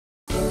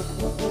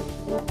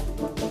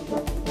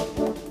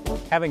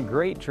Having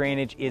great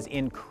drainage is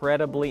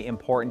incredibly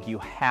important. You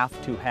have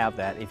to have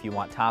that if you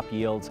want top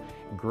yields,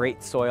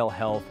 great soil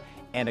health,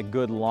 and a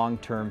good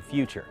long-term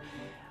future.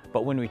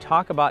 But when we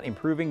talk about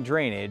improving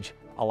drainage,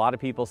 a lot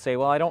of people say,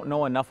 well, I don't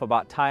know enough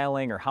about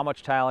tiling or how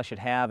much tile I should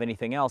have,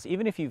 anything else.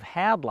 Even if you've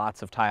had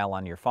lots of tile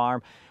on your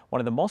farm,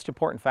 one of the most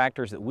important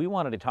factors that we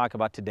wanted to talk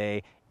about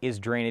today is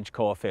drainage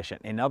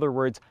coefficient. In other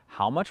words,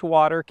 how much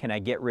water can I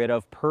get rid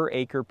of per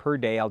acre per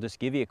day? I'll just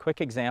give you a quick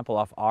example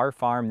off our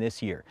farm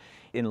this year.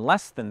 In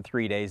less than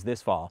 3 days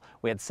this fall,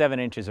 we had 7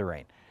 inches of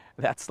rain.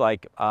 That's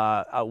like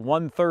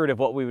 1/3 of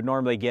what we would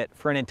normally get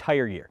for an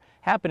entire year.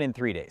 Happened in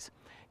 3 days.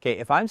 Okay,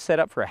 if I'm set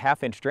up for a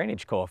 1/2 inch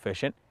drainage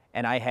coefficient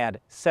and I had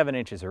 7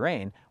 inches of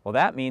rain, well,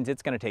 that means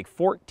it's going to take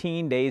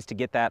 14 days to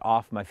get that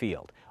off my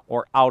field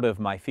or out of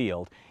my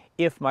field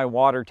if my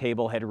water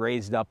table had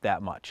raised up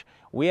that much.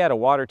 We had a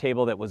water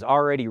table that was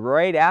already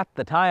right at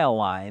the tile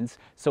lines,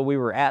 so we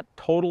were at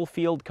total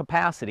field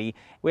capacity.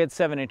 We had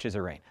 7 inches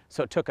of rain.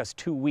 So it took us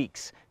 2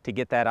 weeks to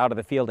get that out of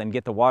the field and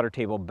get the water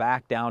table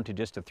back down to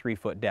just a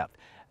 3-foot depth.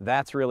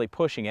 That's really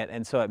pushing it,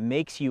 and so it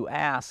makes you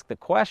ask the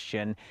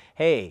question,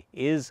 hey,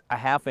 is a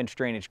 1/2 inch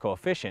drainage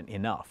coefficient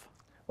enough?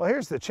 Well,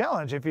 here's the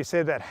challenge. If you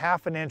say that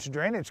 1/2 inch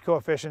drainage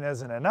coefficient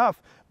isn't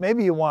enough,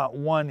 maybe you want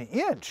 1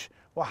 inch.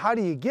 Well, how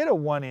do you get a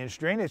 1 inch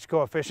drainage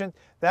coefficient?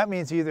 That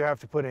means you either have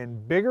to put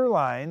in bigger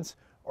lines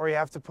or you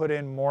have to put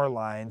in more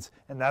lines,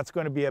 and that's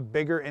going to be a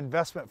bigger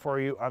investment for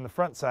you on the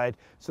front side.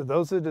 So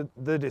those are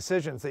the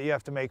decisions that you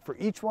have to make for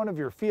each one of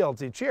your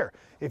fields each year.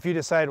 If you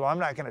decide, well, I'm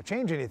not going to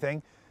change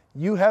anything,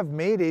 you have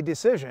made a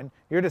decision.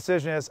 Your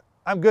decision is,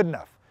 I'm good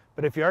enough.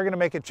 But if you are going to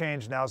make a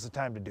change, now's the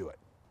time to do it.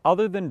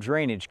 Other than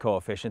drainage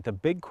coefficient, the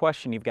big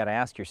question you've got to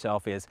ask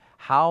yourself is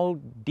how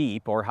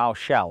deep or how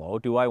shallow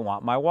do I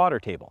want my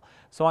water table?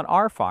 So on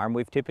our farm,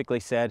 we've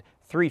typically said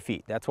 3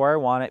 feet. That's where I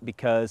want it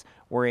because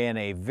we're in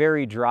a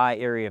very dry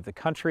area of the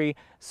country,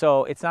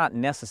 so it's not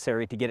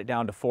necessary to get it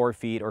down to 4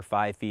 feet or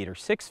 5 feet or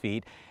 6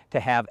 feet to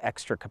have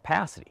extra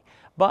capacity.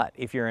 But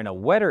if you're in a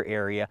wetter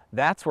area,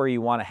 that's where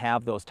you want to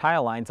have those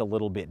tile lines a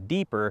little bit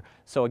deeper.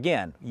 So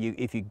again,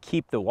 if you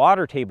keep the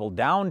water table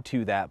down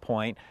to that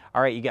point,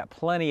 all right, you got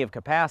plenty of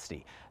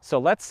capacity. So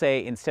let's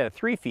say instead of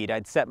 3 feet,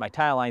 I'd set my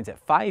tile lines at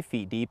 5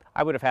 feet deep.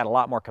 I would have had a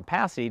lot more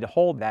capacity to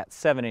hold that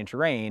 7 inch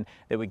rain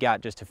that we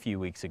got just a few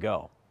weeks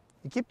ago.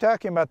 You keep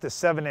talking about the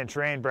 7 inch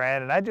rain,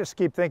 Brian, and I just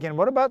keep thinking,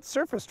 what about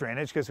surface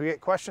drainage? Because we get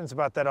questions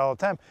about that all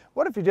the time.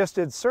 What if you just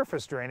did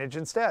surface drainage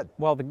instead?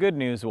 Well, the good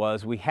news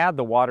was we had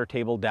the water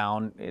table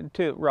down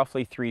to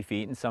roughly 3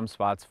 feet, in some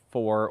spots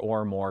 4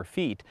 or more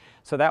feet.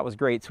 So that was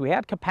great. So we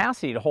had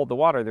capacity to hold the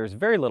water. There's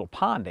very little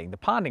ponding. The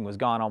ponding was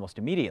gone almost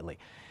immediately.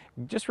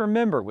 Just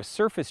remember, with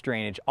surface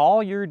drainage,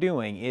 all you're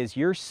doing is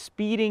you're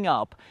speeding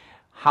up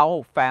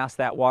how fast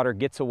that water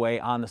gets away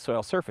on the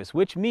soil surface,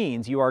 which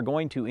means you are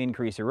going to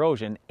increase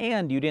erosion,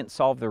 and you didn't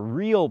solve the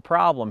real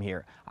problem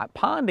here.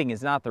 Ponding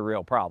is not the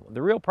real problem.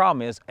 The real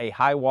problem is a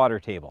high water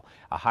table.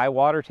 A high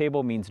water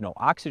table means no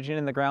oxygen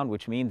in the ground,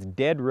 which means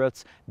dead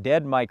roots,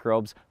 dead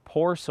microbes,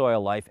 poor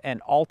soil life, and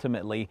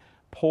ultimately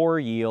poor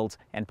yields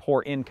and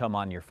poor income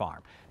on your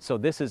farm. So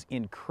this is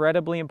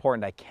incredibly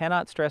important. I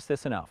cannot stress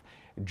this enough.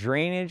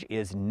 Drainage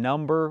is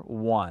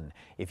 #1.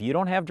 If you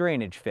don't have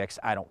drainage fixed,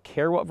 I don't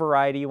care what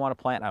variety you want to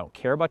plant, I don't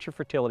care about your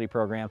fertility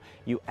program,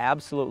 you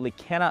absolutely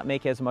cannot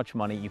make as much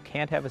money, you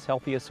can't have as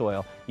healthy a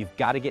soil, you've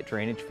got to get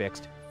drainage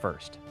fixed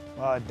first.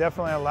 Well, it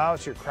definitely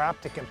allows your crop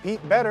to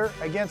compete better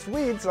against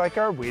weeds like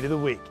our Weed of the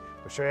Week.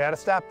 We'll show you how to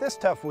stop this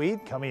tough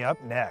weed coming up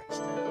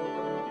next.